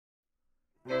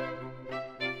Hi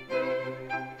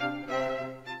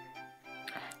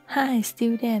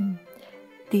students,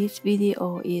 this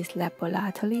video is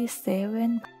Laboratory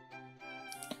 7,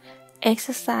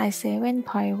 Exercise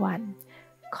 7.1,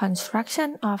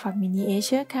 Construction of a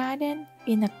miniature garden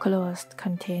in a closed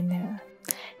container.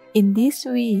 In this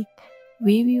week,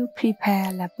 we will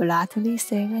prepare Laboratory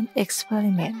 7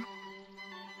 experiment.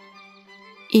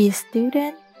 Each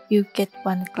student will get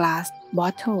one glass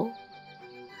bottle.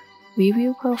 We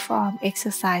will perform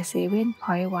exercise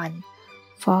 7.1.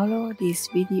 Follow this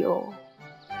video.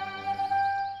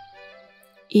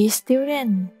 Each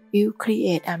student will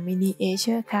create a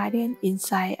miniature garden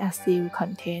inside a sealed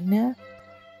container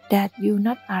that will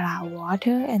not allow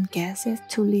water and gases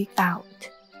to leak out.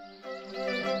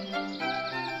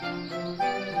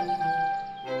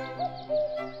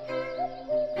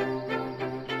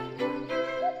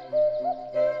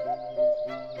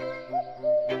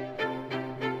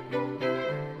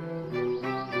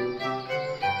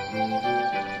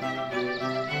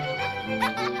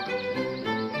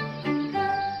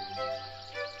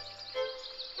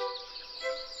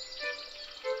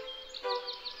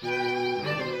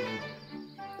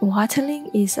 Watering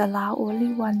is allowed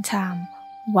only one time.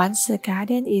 Once the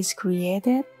garden is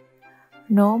created,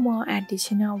 no more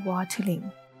additional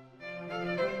watering.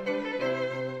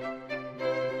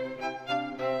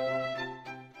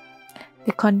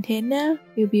 The container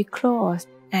will be closed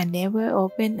and never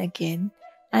opened again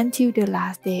until the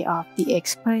last day of the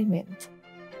experiment.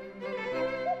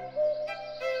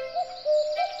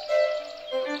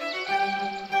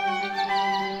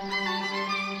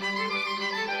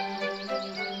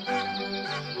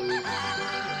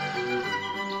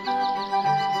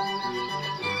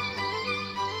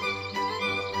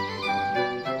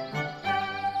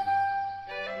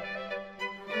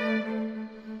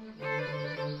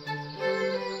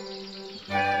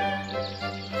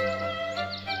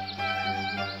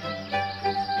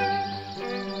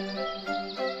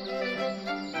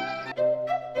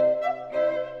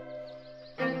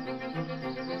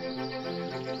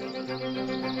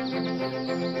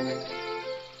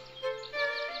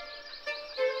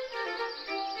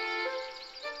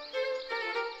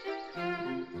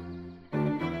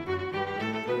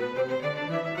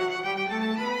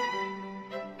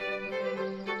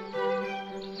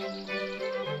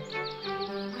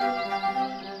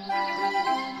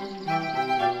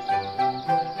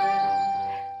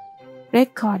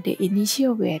 Record the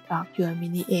initial weight of your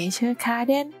miniature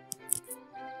garden.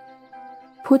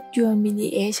 Put your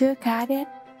miniature garden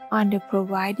on the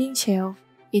providing shelf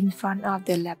in front of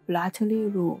the laboratory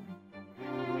room.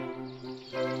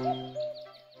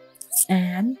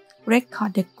 And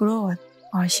record the growth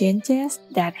or changes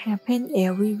that happen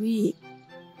every week.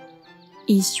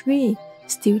 Each week,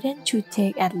 students should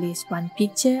take at least one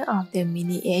picture of the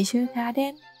miniature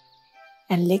garden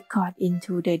and record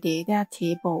into the data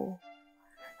table.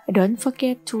 Don't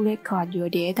forget to record your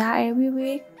data every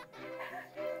week.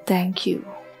 Thank you.